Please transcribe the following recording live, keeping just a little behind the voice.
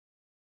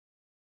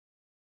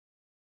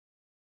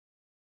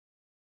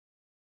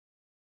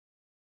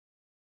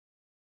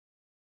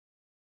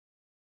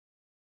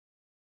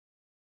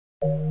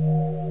Ain't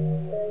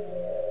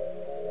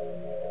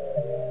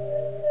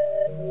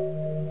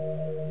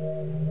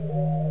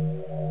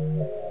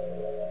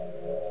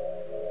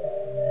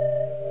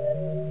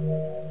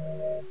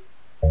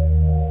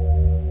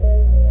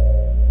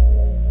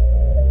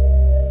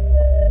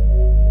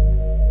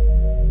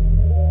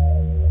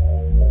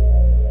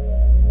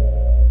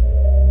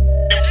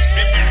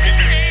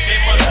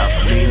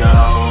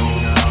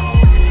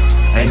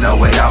no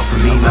way out for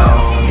me, no.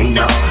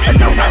 I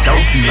know I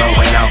don't see no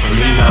way out for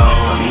me,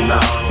 no.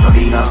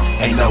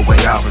 Ain't no way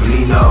out for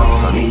me, no.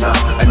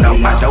 I know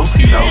I don't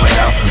see no way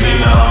out for me,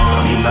 no.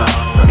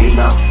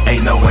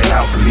 Ain't no way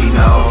out for me,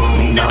 no.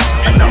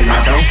 I know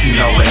I don't see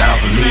no way out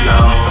for me,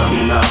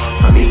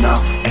 no.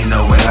 Ain't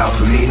no way out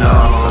for me, no.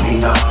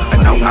 I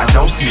know I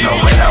don't see no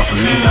way out for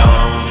me,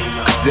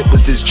 no. Cause it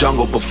was this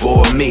jungle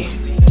before me.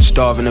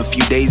 Starving a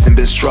few days and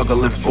been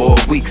struggling for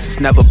weeks. It's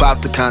never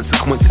about the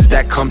consequences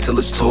that come till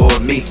it's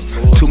toward me.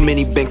 Too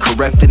many been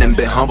corrected and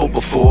been humble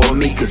before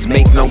me. Cause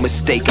make no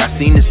mistake, I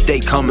seen this day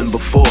coming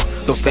before.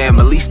 The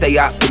family stay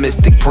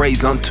optimistic,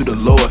 praise unto the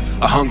Lord.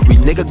 A hungry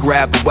nigga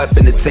grab a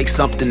weapon to take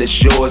something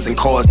that's yours and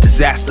cause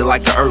disaster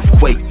like an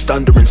earthquake,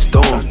 thunder and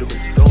storm.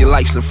 Your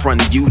life's in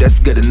front of you, that's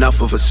good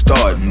enough of a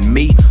start. And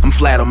me, I'm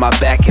flat on my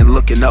back and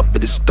looking up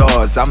at the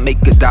stars. I make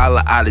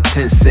 $1 out of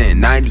 10 cents,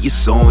 90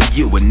 is on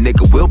you. A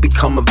nigga will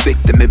become a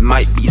victim, it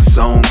might be his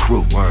own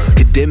crew.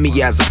 Condemn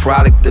me as a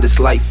product of this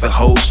life, it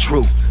holds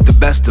true. The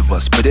best of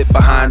us, put it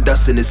behind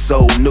us and it's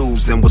old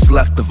news. And what's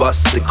left of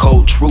us is the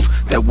cold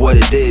truth, that what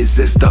it is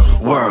the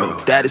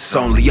world. That it's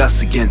only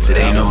us against it,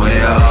 ain't no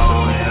way out.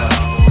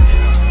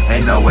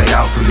 Ain't no way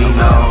out for me,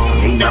 no.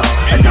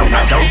 I know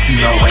I don't see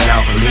no way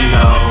out for me,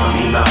 no.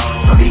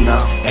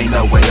 Ain't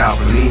no way out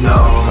for me, no.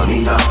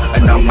 I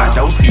know I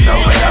don't see no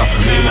way out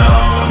for me, no.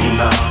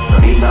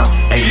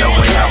 Ain't no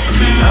way out for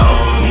me,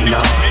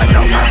 no. I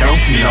know I don't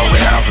see no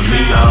way out for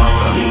me, no.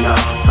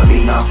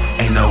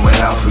 Ain't no way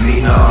out for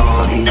me, no.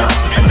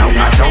 I know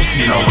I don't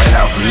see no way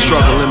out for me.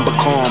 Struggling but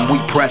calm, we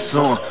press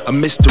on. A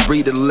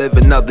mystery to live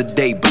another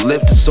day, but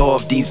live to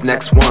solve these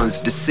next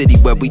ones. The city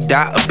where we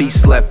die or be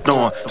slept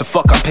on. The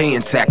fuck I'm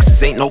paying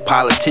taxes, ain't no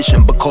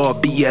politician but call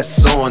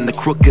BS on the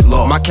crooked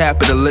law. My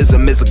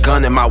capitalism is a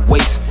gun in my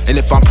waist, and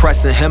if I'm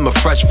pressing him, a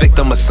fresh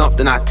victim of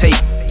something I take.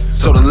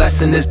 So the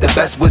lesson is the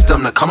best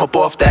wisdom to come up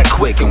off that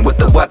quick, and with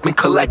the weapon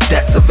collect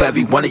debts of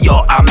every one of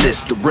y'all I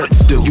miss the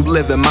rents due. You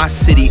live in my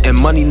city and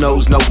money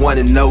knows no one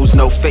and knows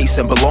no face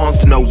and belongs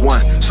to no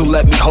one. So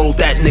let me hold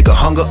that nigga,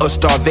 hunger or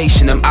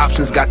starvation, them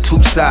options got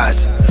two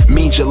sides.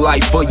 Means your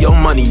life or your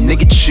money,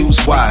 nigga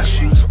choose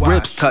wise.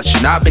 Ribs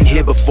touching, I've been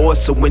here before,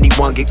 so when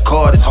anyone get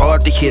caught, it's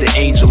hard to hear the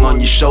angel on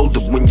your shoulder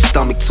when your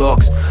stomach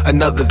talks.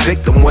 Another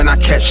victim when I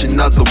catch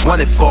another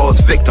one, it falls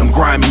victim.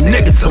 Grimy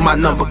nigga till my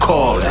number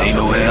called. Ain't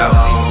no way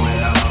out.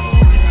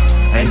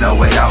 Ain't no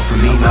way out for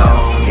me, no.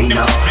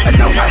 I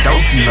know I don't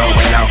see no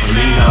way out for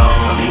me, no.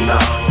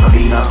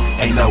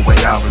 Ain't no way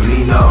out for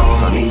me, no.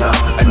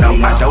 I know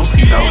I don't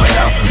see no way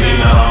out for me,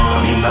 no.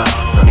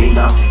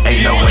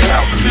 Ain't no way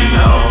out for me,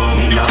 no.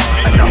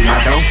 I know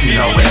I don't see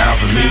no way out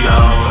for me, no.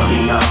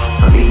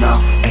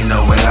 Ain't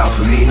no way out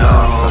for me, no.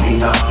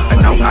 I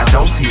know I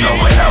don't see no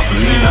way out for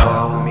me,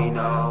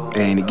 no.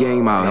 There ain't a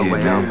game out here,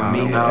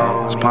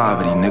 man. It's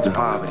poverty,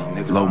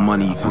 nigga. Low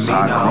money equals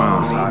high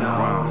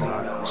crime.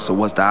 So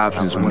what's the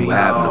options when you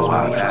have no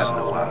options?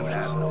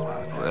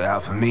 Way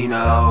out for me,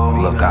 no.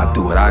 Look, I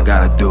do what I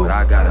gotta do. Way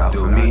out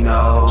for me,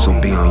 no. So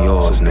be on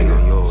yours,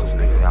 nigga.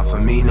 Way out for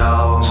me,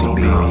 no. So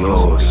be on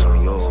yours.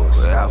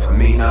 Way out for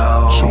me,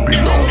 no. So be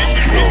on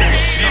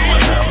yours. No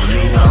way out for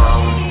me, no.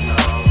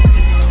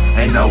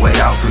 Ain't no way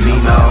out for me,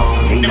 no.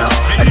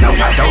 I know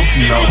I don't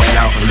see no way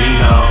out for me,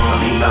 no.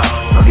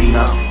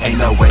 Ain't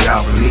no way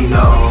out for me,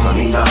 no.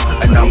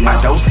 I know I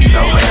don't see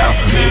no way out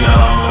for me, no.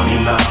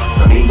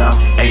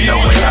 Ain't no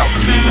way out for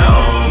me, no.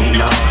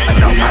 I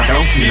know I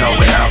don't see no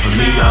way out for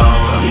me, no.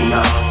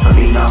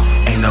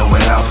 Ain't no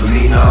way out for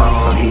me, no.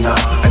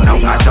 I know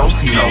I don't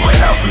see no way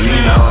out for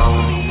me, no.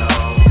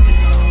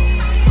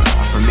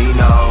 For me,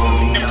 no.